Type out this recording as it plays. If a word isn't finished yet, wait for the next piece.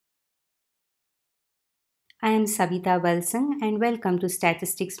I am Savita Balsang and welcome to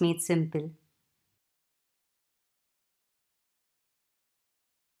Statistics Made Simple.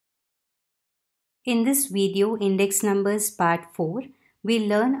 In this video, Index Numbers Part 4, we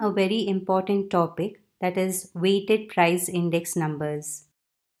learn a very important topic, that is weighted price index numbers.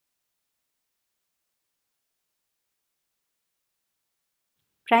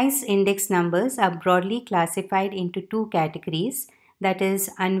 Price index numbers are broadly classified into two categories, that is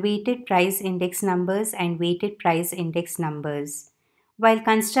unweighted price index numbers and weighted price index numbers. While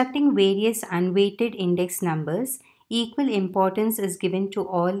constructing various unweighted index numbers, equal importance is given to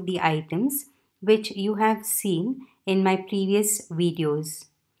all the items, which you have seen in my previous videos.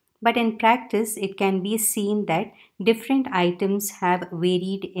 But in practice, it can be seen that different items have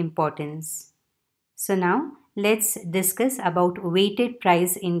varied importance. So now let's discuss about weighted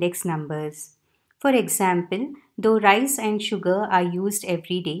price index numbers. For example, though rice and sugar are used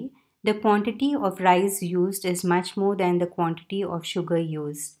every day, the quantity of rice used is much more than the quantity of sugar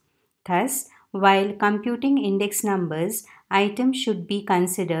used. Thus, while computing index numbers, items should be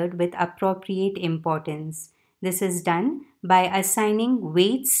considered with appropriate importance. This is done by assigning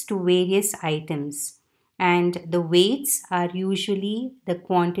weights to various items, and the weights are usually the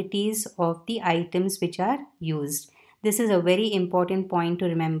quantities of the items which are used. This is a very important point to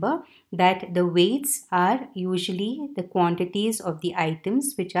remember, that the weights are usually the quantities of the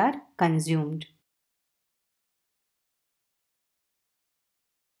items which are consumed.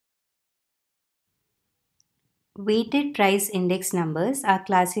 Weighted price index numbers are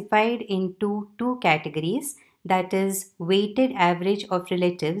classified into two categories, that is weighted average of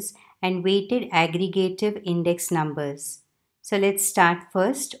relatives and weighted aggregative index numbers. So let's start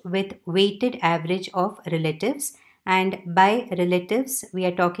first with weighted average of relatives, and by relatives we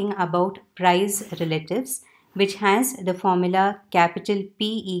are talking about price relatives, which has the formula capital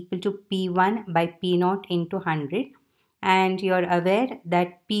P equal to P1 by P0 into 100, and you're aware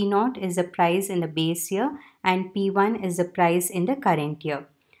that P0 is the price in the base year and P1 is the price in the current year.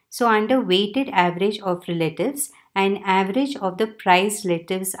 So under weighted average of relatives, an average of the price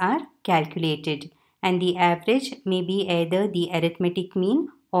relatives are calculated, and the average may be either the arithmetic mean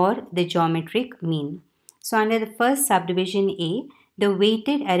or the geometric mean. So under the first subdivision A, the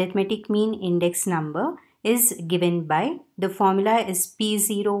weighted arithmetic mean index number is given by, the formula is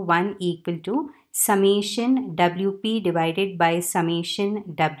P01 equal to summation WP divided by summation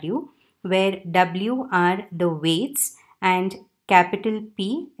W, where W are the weights and capital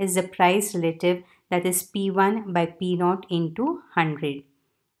P is the price relative, that is P1 by P0 into 100.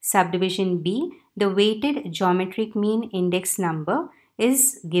 Subdivision B, the weighted geometric mean index number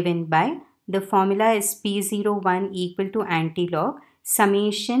is given by, the formula is P01 equal to antilog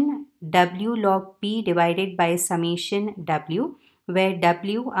summation W log P divided by summation W, where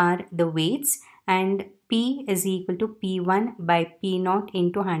W are the weights and P is equal to P1 by P0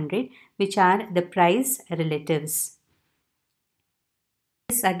 into 100, which are the price relatives.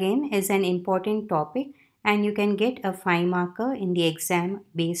 This again is an important topic and you can get a 5 marker in the exam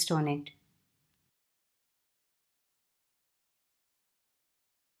based on it.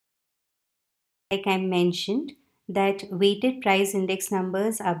 Like I mentioned, that weighted price index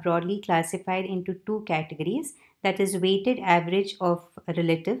numbers are broadly classified into two categories, that is weighted average of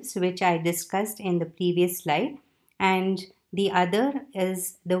relatives, which I discussed in the previous slide, and the other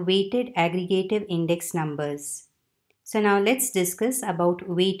is the weighted aggregative index numbers. So now let's discuss about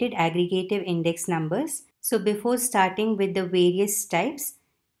weighted aggregative index numbers. So before starting with the various types,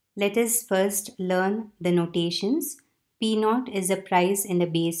 let us first learn the notations. P0 is the price in the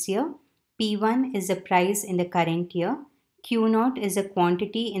base year, P1 is the price in the current year, Q0 is the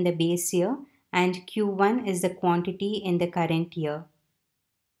quantity in the base year, and Q1 is the quantity in the current year.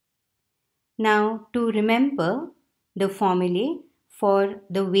 Now, to remember the formulae for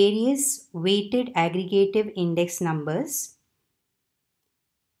the various weighted aggregative index numbers,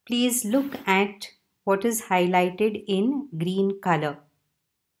 please look at what is highlighted in green color,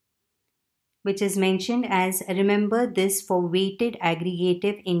 which is mentioned as remember this for weighted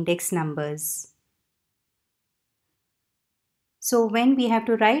aggregative index numbers. So when we have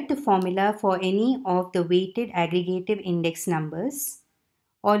to write the formula for any of the weighted aggregative index numbers,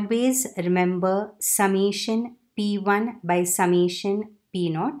 always remember summation P1 by summation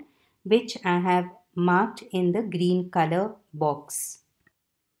P0, which I have marked in the green color box.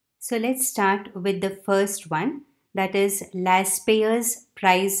 So let's start with the first one, that is Laspeyre's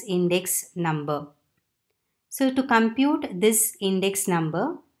price index number. So to compute this index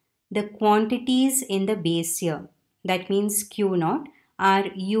number, the quantities in the base year, that means Q0, are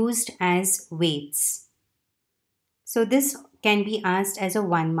used as weights. So this can be asked as a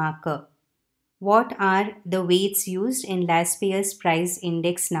 1 marker. what are the weights used in Laspeyre's price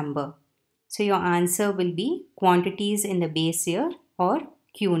index number? So your answer will be quantities in the base year or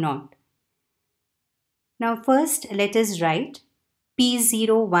Q0. Now first let us write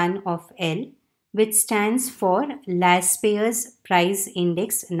P01 of L, which stands for Laspeyre's price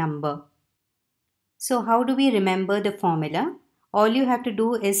index number. So how do we remember the formula? All you have to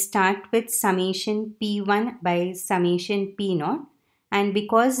do is start with summation P1 by summation P0, and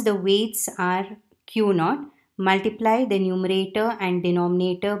because the weights are Q0, multiply the numerator and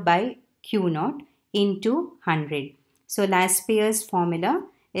denominator by Q0 into 100. So Laspeyre's formula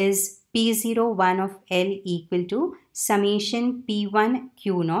is P01 of L equal to summation P1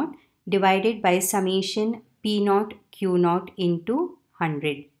 Q0 divided by summation P0 Q0 into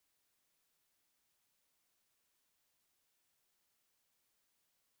 100.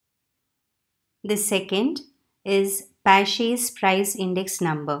 The second is Paasche's price index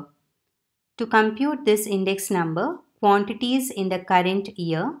number. To compute this index number, quantities in the current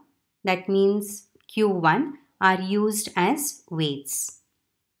year, that means Q1, are used as weights.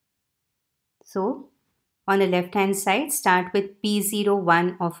 So, on the left hand side, start with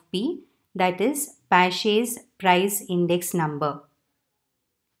P01 of P, that is Paasche's price index number.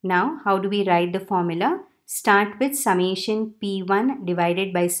 Now, how do we write the formula? Start with summation P1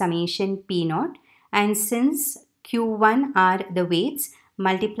 divided by summation P0, and since Q1 are the weights,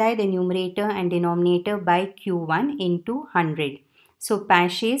 multiply the numerator and denominator by Q1 into 100. So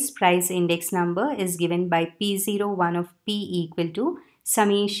Paasche's price index number is given by P01 of P equal to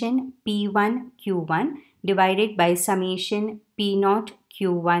summation P1 Q1 divided by summation P0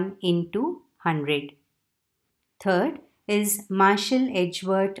 Q1 into 100. Third is Marshall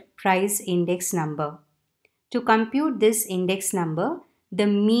Edgeworth price index number. To compute this index number, the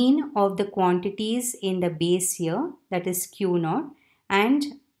mean of the quantities in the base year, that is Q0, and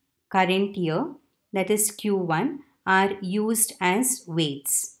current year, that is Q1, are used as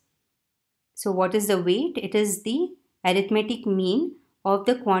weights. So what is the weight? It is the arithmetic mean of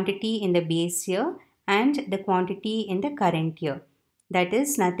the quantity in the base year and the quantity in the current year. That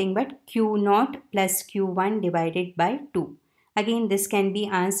is nothing but Q0 plus Q1 divided by 2. Again, this can be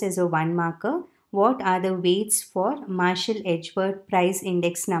asked as a one marker. What are the weights for Marshall Edgeworth price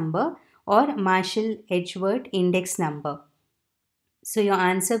index number or Marshall Edgeworth index number? So your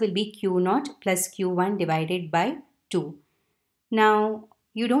answer will be Q0 plus Q1 divided by 2. Now,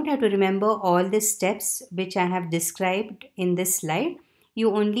 you don't have to remember all the steps which I have described in this slide.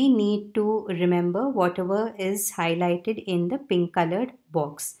 You only need to remember whatever is highlighted in the pink colored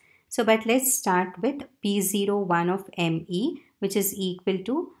box. So, but let's start with P01 of ME, which is equal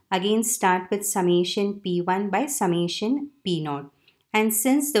to, again start with summation P1 by summation P0. And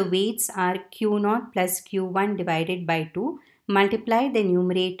since the weights are Q0 plus Q1 divided by 2, multiply the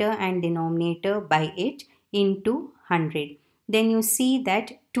numerator and denominator by it into 100. Then you see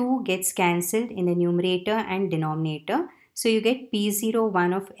that 2 gets cancelled in the numerator and denominator. So you get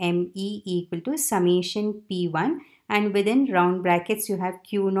P01 of ME equal to summation P1, and within round brackets you have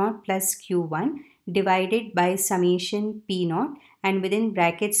Q0 plus Q1 divided by summation P0, and within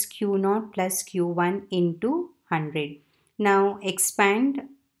brackets Q0 plus Q1 into 100. Now expand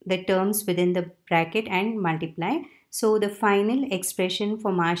the terms within the bracket and multiply. So the final expression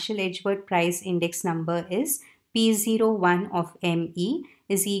for Marshall Edgeworth price index number is P01 of ME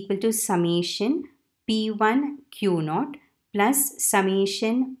is equal to summation P1 Q0 plus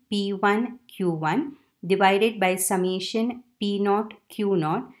summation P1 Q1 divided by summation P0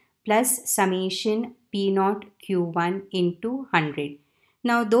 Q0 plus summation P0 Q1 into 100.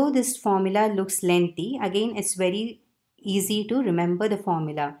 Now, though this formula looks lengthy, again it's very easy to remember the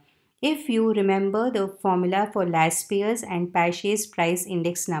formula. If you remember the formula for Laspeyre's and Paasche's price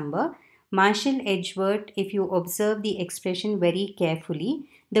index number, Marshall Edgeworth, if you observe the expression very carefully,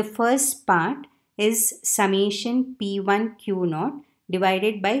 the first part is summation P1 Q0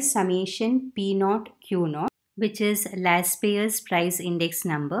 divided by summation P0 Q0, which is Laspeyre's price index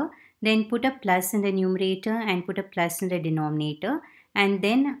number. Then put a plus in the numerator and put a plus in the denominator, and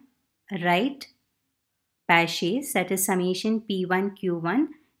then write Paasche's, that is summation P1 Q1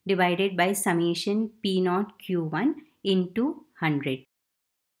 divided by summation P0 Q1 into 100.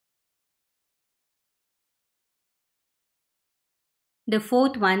 The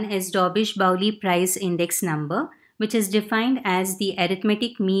fourth one is Dorbish Bowley price index number, which is defined as the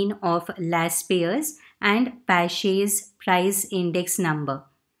arithmetic mean of Laspeyre's and Paasche's price index number.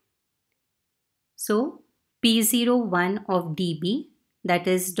 So, P01 of DB, that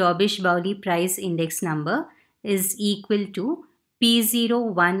is Dorbish Bowley price index number, is equal to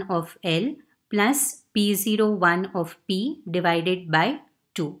P01 of L plus P01 of P divided by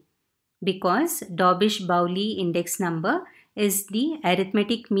 2. because Dorbish Bowley index number is the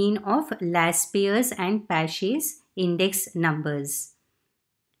arithmetic mean of Laspeyre's and Paasche's index numbers.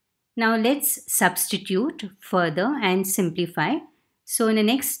 Now let's substitute further and simplify. So in the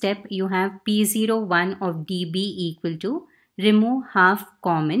next step, you have P01 of dB equal to remove half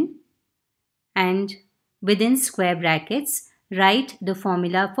common, and within square brackets write the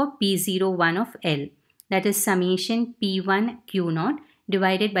formula for P01 of L, that is summation P1 Q0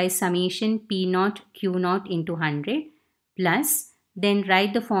 divided by summation P0 Q0 into 100, plus then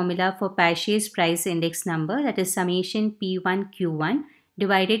write the formula for Paasche's price index number, that is summation P1 Q1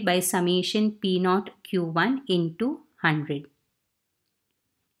 divided by summation P0 Q1 into 100.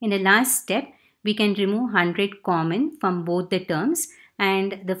 In the last step, we can remove 100 common from both the terms,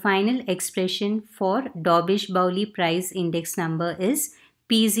 and the final expression for Dorbish Bowley price index number is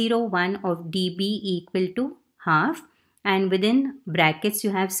P01 of dB equal to half, and within brackets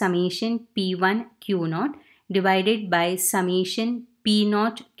you have summation P1 Q0 divided by summation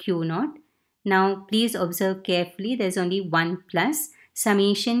P0 Q0. Now please observe carefully, there is only one plus,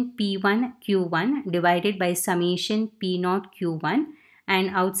 summation P1 Q1 divided by summation P0 Q1, and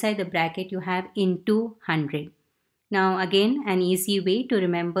outside the bracket you have into 100. Now again, an easy way to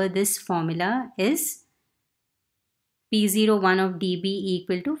remember this formula is P01 of dB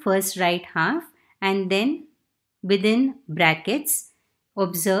equal to, first write half and then within brackets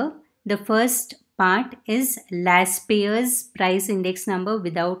observe the first part is Laspeyre's price index number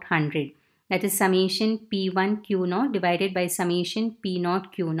without 100, that is summation P1 Q0 divided by summation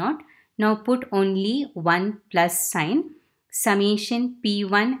P0 Q0. Now put only one plus sign, summation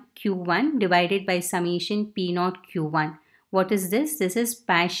P1 Q1 divided by summation P0 Q1. What is this? This is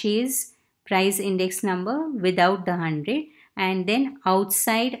Paasche's price index number without the 100, and then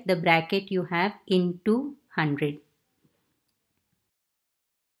outside the bracket you have into 100.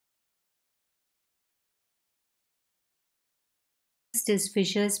 Next is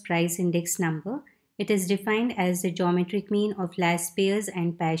Fisher's price index number. It is defined as the geometric mean of Laspeyre's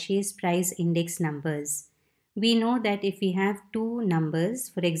and Paasche's price index numbers. We know that if we have two numbers,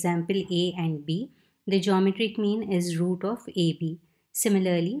 for example A and B, the geometric mean is root of AB.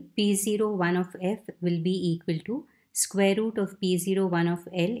 Similarly, P01 of F will be equal to square root of P01 of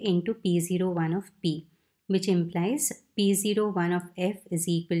L into P01 of P, which implies P01 of F is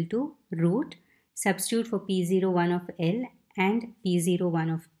equal to root, substitute for P01 of L and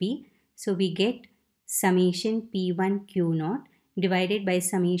P01 of P. So we get summation P1 Q0 divided by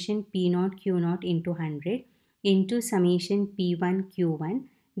summation P0 Q0 into 100 into summation P1 Q1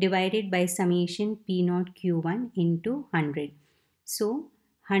 divided by summation P0 Q1 into 100. So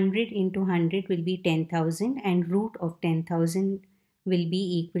 100 into 100 will be 10,000 and root of 10,000 will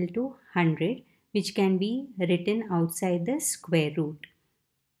be equal to 100, which can be written outside the square root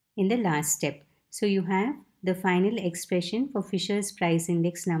in the last step. So you have the final expression for Fisher's price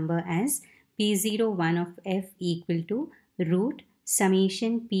index number as P01 of F equal to root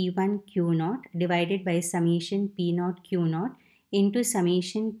summation P1 Q0 divided by summation P0 Q0 into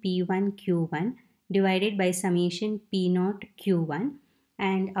summation P1 Q1 divided by summation P0 Q1,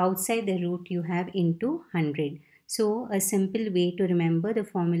 and outside the root you have into 100. So a simple way to remember the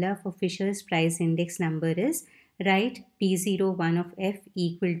formula for Fisher's price index number is write P01 of F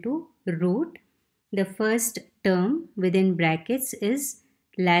equal to root. The first term within brackets is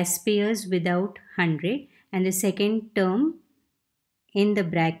Laspeyre's without 100, and the second term in the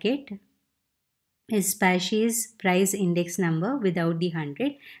bracket is Paasche's price index number without the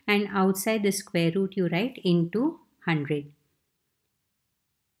 100, and outside the square root you write into 100.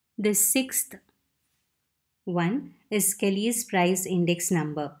 The sixth one is Kelly's price index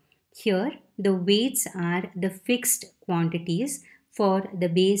number. Here the weights are the fixed quantities for the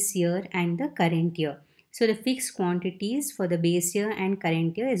base year and the current year. So the fixed quantities for the base year and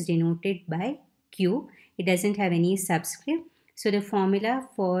current year is denoted by Q. It doesn't have any subscript. So the formula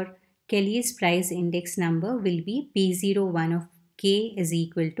for Kelly's price index number will be P01 of K is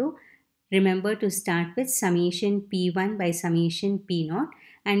equal to, remember to start with summation P1 by summation P0,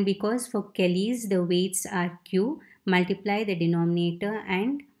 and because for Kelly's the weights are Q, multiply the denominator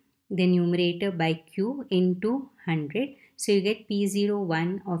and the numerator by Q into 100. So you get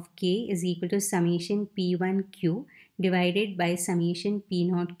P01 of K is equal to summation P1 Q divided by summation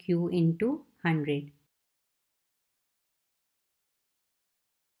P0 Q into 100.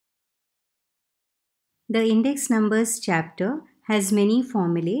 The index numbers chapter has many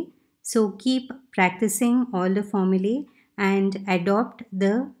formulae, so keep practicing all the formulae and adopt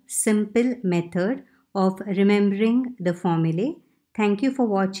the simple method of remembering the formulae. Thank you for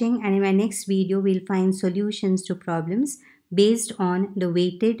watching, and in my next video we'll find solutions to problems based on the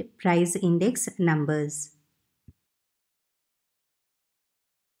weighted price index numbers.